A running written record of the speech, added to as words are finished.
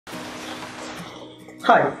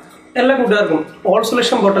Hi എല്ലാ കൂട്ടുകാർക്കും all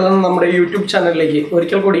solution portal എന്ന നമ്മുടെ യൂട്യൂബ് ചാനലിലേക്ക്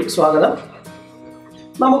ഒരിക്കൽ കൂടി സ്വാഗതം.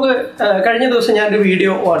 നമുക്ക് കഴിഞ്ഞ ദിവസം ഞാനൊരു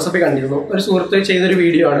വീഡിയോ വാട്സപ്പിൽ കണ്ടിരുന്നു. ഒരു സുഹൃത്ത് ചെയ്തൊരു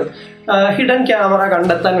വീഡിയോ ആണ് ഹിഡൻ ക്യാമറ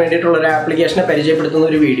കണ്ടെത്താൻ വേണ്ടിയിട്ടുള്ള ഒരു ആപ്ലിക്കേഷനെ പരിചയപ്പെടുത്തുന്ന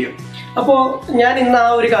ഒരു വീഡിയോ. അപ്പോൾ ഞാൻ ഇന്ന് ആ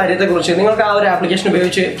ഒരു കാര്യത്തെക്കുറിച്ച് നിങ്ങൾക്ക് ആ ഒരു ആപ്ലിക്കേഷൻ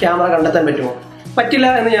ഉപയോഗിച്ച് ക്യാമറ കണ്ടെത്താൻ പറ്റുമോ? പറ്റില്ല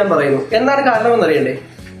എന്ന് ഞാൻ പറയുന്നു. എന്താണ് കാരണമെന്ന് അറിയണ്ടേ?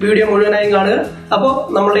 വീഡിയോ മുഴുവനായും കാണുക. അപ്പോൾ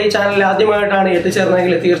നമ്മുടെ ഈ ചാനലിൽ ആദ്യമായിട്ടാണ്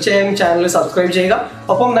എത്തിച്ചേർന്നതെങ്കിൽ തീർച്ചയായും ചാനൽ സബ്സ്ക്രൈബ് ചെയ്യുക.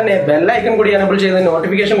 ഒപ്പം തന്നെ ബെല്ലൈക്കൺ കൂടി എനേബിൾ ചെയ്ത്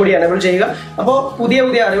നോട്ടിഫിക്കേഷൻ കൂടി എനേബിൾ ചെയ്യുക. അപ്പോൾ പുതിയ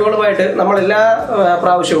പുതിയ അറിവുകളുമായിട്ട് നമ്മൾ എല്ലാ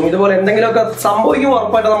പ്രാവശ്യവും ഇതുപോലെ എന്തെങ്കിലുമൊക്കെ സംഭവിക്കുമ്പോൾ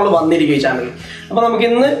ഉറപ്പായിട്ട് നമ്മൾ വന്നിരിക്കും ഈ ചാനലിൽ. അപ്പോൾ നമുക്ക്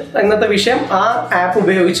ഇന്നത്തെ വിഷയം ആ ആപ്പ്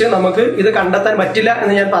ഉപയോഗിച്ച് നമുക്ക് ഇത് കണ്ടെത്താൻ പറ്റില്ല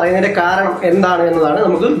എന്ന് ഞാൻ പറയുന്നതിന്റെ കാരണം എന്താണ് എന്നതാണ്.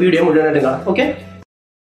 നമുക്ക് വീഡിയോ മുഴുവനായിട്ട് കാണാം. Okay,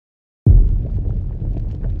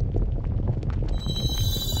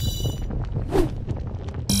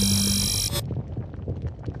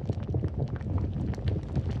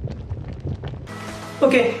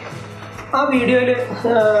 okay. ആ വീഡിയോയിൽ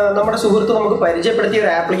നമ്മുടെ സുഹൃത്ത് നമുക്ക് പരിചയപ്പെടുത്തിയ ഒരു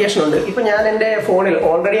ആപ്ലിക്കേഷൻ ഉണ്ട്. ഇപ്പം ഞാൻ എൻ്റെ ഫോണിൽ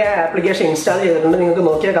ഓൾറെഡി ആ ആപ്ലിക്കേഷൻ ഇൻസ്റ്റാൾ ചെയ്തിട്ടുണ്ട്. നിങ്ങൾക്ക്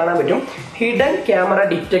നോക്കിയാൽ കാണാൻ പറ്റും. ഹിഡൻ ക്യാമറ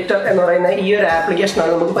ഡിറ്റക്ടർ എന്ന് പറയുന്ന ഈ ഒരു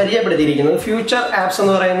ആപ്ലിക്കേഷനാണ് നമുക്ക് പരിചയപ്പെടുത്തിയിരിക്കുന്നത്. ഫ്യൂച്ചർ ആപ്സ്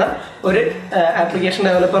എന്ന് പറയുന്ന ഒരു ആപ്ലിക്കേഷൻ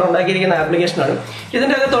ഡെവലപ്പർ ഉണ്ടാക്കിയിരിക്കുന്ന ആപ്ലിക്കേഷനാണ്.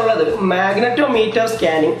 ഇതിൻ്റെ അകത്തുള്ളത് magnetometer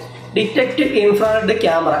scanning, detect infrared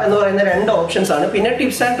camera എന്ന് പറയുന്ന 2 ഓപ്ഷൻസ് ആണ്. പിന്നെ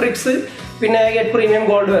ടിപ്സ് ആൻഡ് ട്രിക്സ്, പിന്നെ ഗെറ്റ് പ്രീമിയം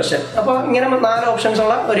ഗോൾഡ് വെർഷൻ. അപ്പോൾ ഇങ്ങനെ 4 ഓപ്ഷൻസ്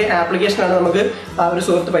ഉള്ള ഒരു ആപ്ലിക്കേഷനാണ് നമുക്ക് ആ ഒരു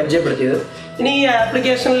സുഹൃത്ത് പരിചയപ്പെടുത്തിയത്. ഇനി ഈ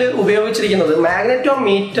ആപ്ലിക്കേഷനിൽ ഉപയോഗിച്ചിരിക്കുന്നത്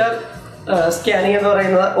മാഗ്നറ്റോമീറ്റർ സ്കാനിങ് എന്ന്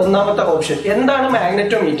പറയുന്ന ഒന്നാമത്തെ ഓപ്ഷൻ. എന്താണ്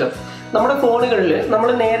മാഗ്നറ്റോമീറ്റർ? നമ്മുടെ ഫോണുകളിൽ നമ്മൾ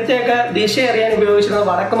നേരത്തെയൊക്കെ ദിശ അറിയാൻ ഉപയോഗിച്ചിരുന്നത്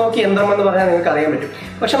വടക്ക് നോക്കി യന്ത്രം എന്ന് പറഞ്ഞാൽ നിങ്ങൾക്ക് അറിയാൻ പറ്റും.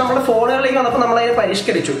 പക്ഷെ നമ്മുടെ ഫോണുകളിലേക്ക് വന്നപ്പോൾ നമ്മളതിനെ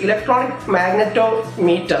പരിഷ്കരിച്ചു. ഇലക്ട്രോണിക്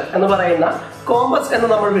മാഗ്നറ്റോമീറ്റർ എന്ന് പറയുന്ന കോമ്പസ് എന്ന്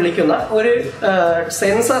നമ്മൾ വിളിക്കുന്ന ഒരു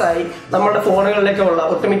സെൻസറായി നമ്മുടെ ഫോണുകളിലേക്കുള്ള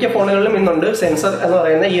ഒട്ടുമിക്ക ഫോണുകളിലും ഇന്നുണ്ട് സെൻസർ എന്ന്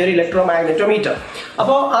പറയുന്ന ഈ ഒരു ഇലക്ട്രോ മാഗ്നറ്റോമീറ്റർ.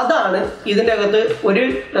 അപ്പോൾ അതാണ് ഇതിൻ്റെ അകത്ത് ഒരു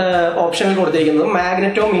ഓപ്ഷനിൽ കൊടുത്തിരിക്കുന്നത്.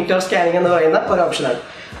 മാഗ്നറ്റോമീറ്റർ സ്കാനിങ് എന്ന് പറയുന്ന ഒരു ഓപ്ഷനാണ്.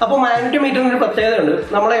 അപ്പോൾ മാഗ്നറ്റോമീറ്ററിന് ഒരു പ്രത്യേകതയുണ്ട്.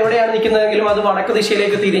 നമ്മൾ എവിടെയാണ് നിൽക്കുന്നതെങ്കിലും അത് വടക്ക്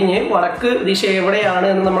ദിശയിലേക്ക് തിരിഞ്ഞ് വടക്ക് ദിശ എവിടെയാണ്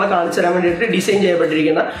എന്ന് നമ്മളെ കാണിച്ചു തരാൻ വേണ്ടിയിട്ട് ഡിസൈൻ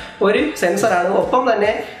ചെയ്യപ്പെട്ടിരിക്കുന്ന ഒരു സെൻസറാണ്. ഒപ്പം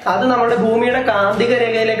തന്നെ അത് നമ്മുടെ ഭൂമിയുടെ കാന്തിക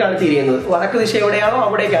രേഖയിലേക്കാണ് തിരിയുന്നത്. വടക്ക് ദിശ എവിടെയാണോ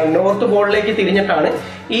അവിടേക്കാണ്, നോർത്ത് പോളിലേക്ക് തിരിഞ്ഞിട്ടാണ്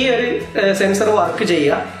ഈ ഒരു സെൻസർ വർക്ക്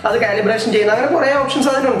ചെയ്യുക. അത് കാലിബ്രേഷൻ ചെയ്യുന്ന അങ്ങനെ കുറേ ഓപ്ഷൻസ്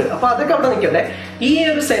അതിനുണ്ട്. അപ്പോൾ അതൊക്കെ അവിടെ നിൽക്കട്ടെ. ഈ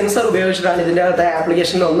ഒരു സെൻസർ ഉപയോഗിച്ചിട്ടാണ് ഇതിൻ്റെ അകത്തെ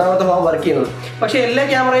ആപ്ലിക്കേഷനിൽ ഒന്നാമത്തെ ഭാഗം വർക്ക് ചെയ്യുന്നത്. പക്ഷേ എല്ലാ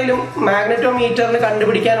ക്യാമറയിലും മാഗ്നറ്റോമീറ്ററിന്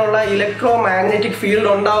കണ്ടുപിടിക്കാനുള്ള ഇലക്ട്രോ മാഗ്നറ്റിക് ഫീൽഡ്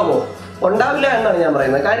ഉണ്ടാവില്ല എന്നാണ് ഞാൻ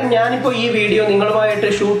പറയുന്നത്. കാര്യം ഞാനിപ്പോൾ ഈ വീഡിയോ നിങ്ങളുമായിട്ട്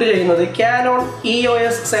ഷൂട്ട് ചെയ്യുന്നത് കാനോൺ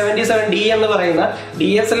EOS 77D എന്ന് പറയുന്ന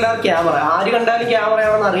DSLR ക്യാമറ. ആര് കണ്ടാലും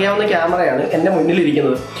ക്യാമറയാണെന്ന് അറിയാവുന്ന ക്യാമറയാണ് എൻ്റെ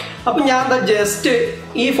മുന്നിലിരിക്കുന്നത്. അപ്പം ഞാൻ ജസ്റ്റ്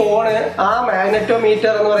ഈ ഫോണ് ആ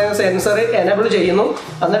മാഗ്നറ്റോമീറ്റർ എന്ന് പറയുന്ന സെൻസർ എനേബിൾ ചെയ്യുന്നു.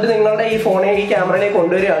 എന്നിട്ട് നിങ്ങളുടെ ഈ ഫോണെ ഈ ക്യാമറയിലേക്ക്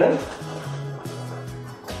കൊണ്ടുവരികയാണ്.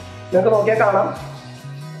 നിങ്ങൾക്ക് നോക്കിയാൽ കാണാം.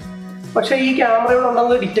 പക്ഷെ ഈ ക്യാമറയുടെ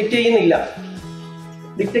ഉണ്ടെന്ന് ഡിറ്റക്ട് ചെയ്യുന്നില്ല.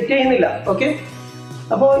 ഓക്കെ,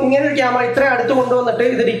 അപ്പോൾ ഇങ്ങനെ ഒരു ക്യാമറ ഇത്ര അടുത്ത് കൊണ്ടുവന്നിട്ട്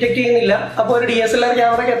ഇത് ഡിറ്റക്ട് ചെയ്യുന്നില്ല. അപ്പോൾ ഒരു DSLR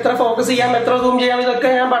ക്യാമറയ്ക്ക് എത്ര ഫോക്കസ് ചെയ്യാം, എത്ര സൂം ചെയ്യാം, ഇതൊക്കെ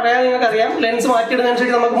ഞാൻ പറയാൻ നിങ്ങൾക്ക് അറിയാം. ലെൻസ്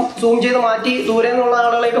മാറ്റിയിടുന്നതനുസരിച്ച് നമുക്ക് സൂം ചെയ്ത് മാറ്റി ദൂരെ നിന്നുള്ള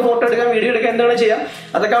ആളുകളേക്ക് ഫോട്ടോ എടുക്കാം, വീഡിയോ എടുക്കാം, എന്താണ് ചെയ്യാം,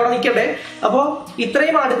 അതൊക്കെ അവിടെ നിൽക്കട്ടെ. അപ്പോൾ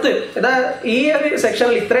ഇത്രയും അടുത്ത് ഈ ഒരു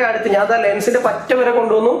സെക്ഷനിൽ ഇത്രയും അടുത്ത് ഞാൻ ലെൻസിന്റെ പറ്റ വരെ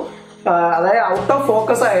കൊണ്ടുവന്നു. അതായത് ഔട്ട് ഓഫ്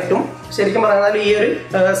ഫോക്കസ് ആയിട്ടും ശരിക്കും പറഞ്ഞാൽ ഈ ഒരു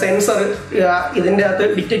സെൻസർ ഇതിൻ്റെ അകത്ത്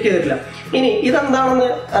ഡിറ്റക്ട് ചെയ്തിട്ടില്ല. ഇനി ഇതെന്താണെന്ന്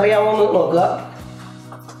അറിയാമോന്ന് നോക്കുക.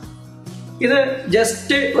 ഇത്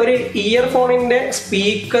ജസ്റ്റ് ഒരു ഇയർഫോണിന്റെ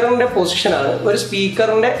സ്പീക്കറിന്റെ പൊസിഷനാണ്. ഒരു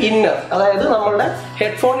സ്പീക്കറിന്റെ ഇന്നർ, അതായത് നമ്മളുടെ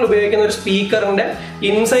ഹെഡ്ഫോണിൽ ഉപയോഗിക്കുന്ന ഒരു സ്പീക്കറിന്റെ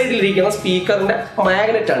ഇൻസൈഡിലിരിക്കുന്ന സ്പീക്കറിന്റെ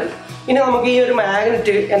മാഗ്നറ്റ് ആണ്. ഇനി നമുക്ക് ഈ ഒരു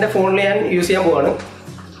മാഗ്നറ്റ് എൻ്റെ ഫോണിൽ ഞാൻ യൂസ് ചെയ്യാൻ പോവാണ്.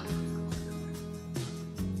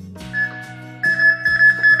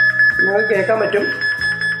 നിങ്ങൾക്ക് കേൾക്കാൻ പറ്റും.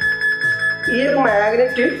 ഈ ഒരു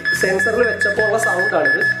മാഗ്നറ്റ് സെൻസറിൽ വെച്ചപ്പോൾ ഉള്ള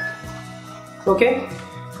സൗണ്ടാണിത്. ഓക്കെ,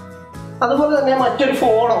 അതുപോലെ തന്നെ മറ്റൊരു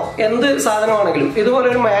ഫോണോ എന്ത് സാധനമാണെങ്കിലും ഇതുപോലെ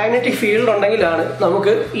ഒരു മാഗ്നറ്റിക് ഫീൽഡ് ഉണ്ടെങ്കിലാണ്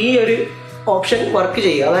നമുക്ക് ഈ ഒരു ഓപ്ഷൻ വർക്ക്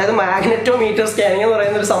ചെയ്യുക. അതായത് മാഗ്നറ്റോമീറ്റർ സ്കാനിങ് എന്ന്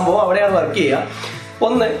പറയുന്ന ഒരു സംഭവം അവിടെയാണ് വർക്ക് ചെയ്യുക.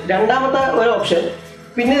 രണ്ടാമത്തെ ഒരു ഓപ്ഷൻ.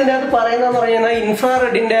 പിന്നെ ഇതിനകത്ത് പറയുന്നതെന്ന് പറയുന്നത്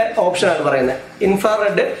ഇൻഫ്രാറെഡിന്റെ ഓപ്ഷനാണ് പറയുന്നത്.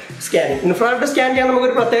 ഇൻഫ്രാറെഡ് സ്കാൻ ചെയ്യാൻ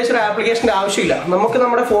നമുക്കൊരു പ്രത്യേകിച്ച് ഒരു ആപ്ലിക്കേഷൻ്റെ ആവശ്യമില്ല. നമുക്ക്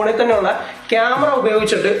നമ്മുടെ ഫോണിൽ തന്നെയുള്ള ക്യാമറ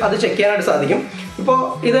ഉപയോഗിച്ചിട്ട് അത് ചെക്ക് ചെയ്യാനായിട്ട് സാധിക്കും. ഇപ്പോൾ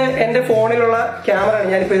ഇത് എൻ്റെ ഫോണിലുള്ള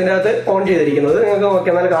ക്യാമറയാണ് ഞാനിപ്പോൾ ഇതിൻ്റെ അകത്ത് ഓൺ ചെയ്തിരിക്കുന്നത്. നിങ്ങൾക്ക്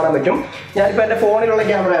നോക്കിയാൽ കാണാൻ പറ്റും. ഞാനിപ്പോൾ എൻ്റെ ഫോണിലുള്ള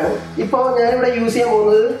ക്യാമറയാണ്. ഇപ്പോൾ ഞാനിവിടെ യൂസ് ചെയ്യാൻ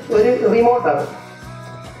പോകുന്നത് ഒരു റിമോട്ടാണ്.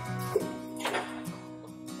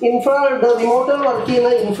 ഇൻഫ്രാറെഡ് റിമോട്ടിൽ വർക്ക്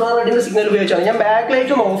ചെയ്യുന്ന ഇൻഫ്രാറെഡിന്റെ സിഗ്നൽ ഉപയോഗിച്ചാണ്. ഞാൻ ബാക്ക്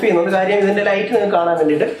ലൈറ്റ് ഒന്ന് ഓഫ് ചെയ്യുന്നുണ്ട്. കാര്യം ഇതിന്റെ ലൈറ്റ് നിങ്ങൾക്ക് കാണാൻ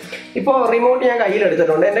വേണ്ടിയിട്ട്. ഇപ്പോൾ റിമോട്ട് ഞാൻ കയ്യിൽ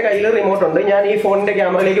എടുത്തിട്ടുണ്ട്. എൻ്റെ കയ്യിൽ റിമോട്ട് ഉണ്ട്. ഞാൻ ഈ ഫോണിന്റെ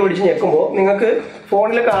ക്യാമറയിലേക്ക് പിടിച്ച് ഞെക്കുമ്പോൾ നിങ്ങൾക്ക്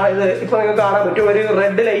ഫോണിൽ ഇത് ഇപ്പോൾ നിങ്ങൾക്ക് കാണാൻ പറ്റും ഒരു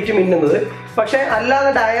റെഡ് ലൈറ്റ് മിന്നുന്നത്. പക്ഷെ അല്ലാതെ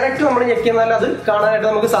ഡയറക്റ്റ് നമ്മൾ ഞെക്കിയെന്നാൽ അത് കാണാനായിട്ട്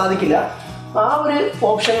നമുക്ക് സാധിക്കില്ല. ആ ഒരു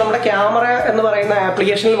ഓപ്ഷൻ നമ്മുടെ ക്യാമറ എന്ന് പറയുന്ന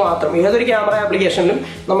ആപ്ലിക്കേഷനിൽ മാത്രം, ഏതൊരു ക്യാമറ ആപ്ലിക്കേഷനിലും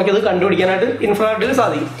നമുക്കിത് കണ്ടുപിടിക്കാനായിട്ട് ഇൻഫ്രാറെഡിൽ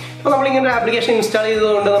സാധിക്കും. അപ്പോൾ നമ്മളിങ്ങനെ ഒരു ആപ്ലിക്കേഷൻ ഇൻസ്റ്റാൾ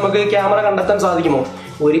ചെയ്തതുകൊണ്ട് നമുക്ക് ക്യാമറ കണ്ടെത്താൻ സാധിക്കുമോ?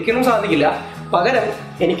 ഒരിക്കലും സാധിക്കില്ല. പകരം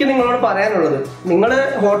എനിക്ക് നിങ്ങളോട് പറയാനുള്ളത്, നിങ്ങൾ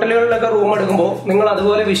ഹോട്ടലുകളിലൊക്കെ റൂം എടുക്കുമ്പോൾ നിങ്ങൾ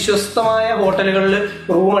അതുപോലെ വിശ്വസ്തമായ ഹോട്ടലുകളിൽ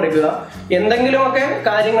റൂം എടുക്കുക. എന്തെങ്കിലുമൊക്കെ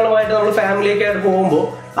കാര്യങ്ങളുമായിട്ട് നമ്മൾ ഫാമിലിയൊക്കെ ആയിട്ട് പോകുമ്പോൾ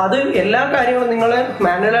അത് എല്ലാ കാര്യങ്ങളും നിങ്ങൾ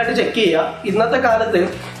മാനുവലായിട്ട് ചെക്ക് ചെയ്യുക. ഇന്നത്തെ കാലത്ത്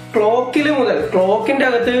ക്ലോക്കിന്റെ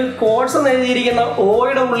അകത്ത് കോഡ്സ് എന്ന് എഴുതിയിരിക്കുന്ന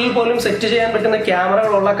ഓയുടെ ഉള്ളിൽ പോലും സെറ്റ് ചെയ്യാൻ പറ്റുന്ന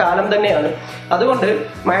ക്യാമറകളുള്ള കാലം തന്നെയാണ്. അതുകൊണ്ട്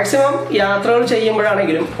മാക്സിമം യാത്രകൾ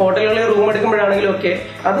ചെയ്യുമ്പോഴാണെങ്കിലും ഹോട്ടലുകളിൽ റൂം എടുക്കുമ്പോഴാണെങ്കിലും ഒക്കെ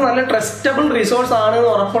അത് നല്ല ട്രസ്റ്റബിൾ റിസോഴ്സ് ആണ് എന്ന്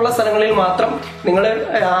ഉറപ്പുള്ള സ്ഥലങ്ങളിൽ മാത്രം നിങ്ങൾ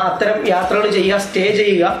അത്തരം യാത്രകൾ ചെയ്യുക, സ്റ്റേ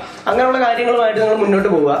ചെയ്യുക, അങ്ങനെയുള്ള കാര്യങ്ങളുമായിട്ട് നിങ്ങൾ മുന്നോട്ട്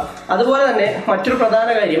പോവുക. അതുപോലെ തന്നെ മറ്റൊരു പ്രധാന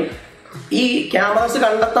കാര്യം, ഈ ക്യാമറാസ്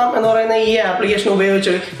കണ്ടെത്താം എന്ന് പറയുന്ന ഈ ആപ്ലിക്കേഷൻ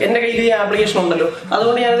ഉപയോഗിച്ച് എൻ്റെ കയ്യിൽ ഈ ആപ്ലിക്കേഷൻ ഉണ്ടല്ലോ,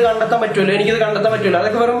 അതുകൊണ്ട് ഞാനിത് കണ്ടെത്താൻ പറ്റുമല്ലോ, എനിക്കിത് കണ്ടെത്താൻ പറ്റുമല്ലോ,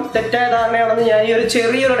 അതൊക്കെ വെറും തെറ്റായ ധാരണയാണെന്ന് ഞാൻ ഈ ഒരു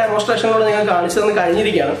ചെറിയൊരു ഡെമോൺസ്ട്രേഷനിലൂടെ നിങ്ങൾ കാണിച്ചു തന്ന്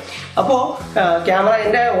കഴിഞ്ഞിരിക്കുകയാണ്. അപ്പോൾ ക്യാമറ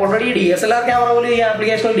എൻ്റെ ഓൾറെഡി DSLR ക്യാമറ പോലും ഈ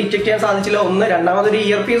ആപ്ലിക്കേഷനിൽ ഡിറ്റക്ട് ചെയ്യാൻ സാധിച്ചില്ല. ഒന്ന്, രണ്ടാമതൊരു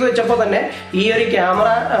ഇയർ പീസ് വെച്ചപ്പോൾ തന്നെ ഈ ഒരു ക്യാമറ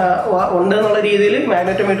ഉണ്ട് എന്നുള്ള രീതിയിൽ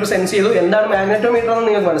മാഗ്നറ്റോമീറ്റർ സെൻസ് ചെയ്തു. എന്താണ് മാഗ്നറ്റോമീറ്റർ എന്ന്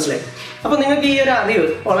നിങ്ങൾക്ക് മനസ്സിലായി. അപ്പോൾ നിങ്ങൾക്ക് ഈ ഒരു അറിവ്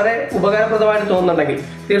വളരെ ഉപകാരപ്രദമായിട്ട് തോന്നുന്നുണ്ടെങ്കിൽ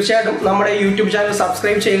തീർച്ചയായിട്ടും നമ്മുടെ യൂട്യൂബ് ചാനൽ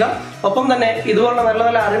സബ്സ്ക്രൈബ് ചെയ്യുക. ഒപ്പം തന്നെ ഇതുപോലുള്ള നല്ല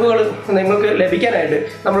നല്ല അറിവുകൾ നിങ്ങൾക്ക് ലഭിക്കാനായിട്ട്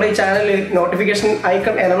നമ്മുടെ ഈ ചാനലിൽ നോട്ടിഫിക്കേഷൻ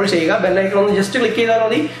ഐക്കൺ എനേബിൾ ചെയ്യുക. ബെല്ലൈക്കൺ ഒന്ന് ജസ്റ്റ് ക്ലിക്ക് ചെയ്താൽ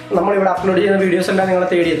മതി, നമ്മളിവിടെ അപ്ലോഡ് ചെയ്യുന്ന വീഡിയോസ് എല്ലാം നിങ്ങളെ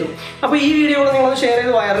തേടിയെത്തും. അപ്പോൾ ഈ വീഡിയോ നിങ്ങളൊന്ന് ഷെയർ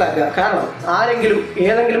ചെയ്ത് വൈറലാക്കുക. കാരണം ആരെങ്കിലും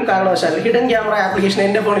ഏതെങ്കിലും കാരണവശാൽ ഹിഡൻ ക്യാമറ ആപ്ലിക്കേഷൻ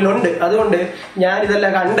എൻ്റെ ഫോണിലുണ്ട്, അതുകൊണ്ട് ഞാൻ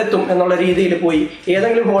ഇതെല്ലാം കണ്ടെത്തും എന്നുള്ള രീതിയിൽ പോയി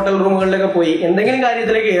ഏതെങ്കിലും ഹോട്ടൽ റൂമുകളിലൊക്കെ പോയി എന്തെങ്കിലും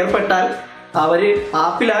കാര്യത്തിലേക്ക് ഏർപ്പെട്ടാൽ അവര്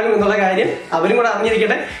ആപ്പിലാകും എന്നുള്ള കാര്യം അവരും കൂടെ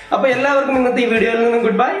അറിഞ്ഞിരിക്കട്ടെ. അപ്പോൾ എല്ലാവർക്കും ഇന്നത്തെ ഈ വീഡിയോയിൽ നിന്നും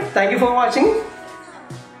good bye. Thank you for watching.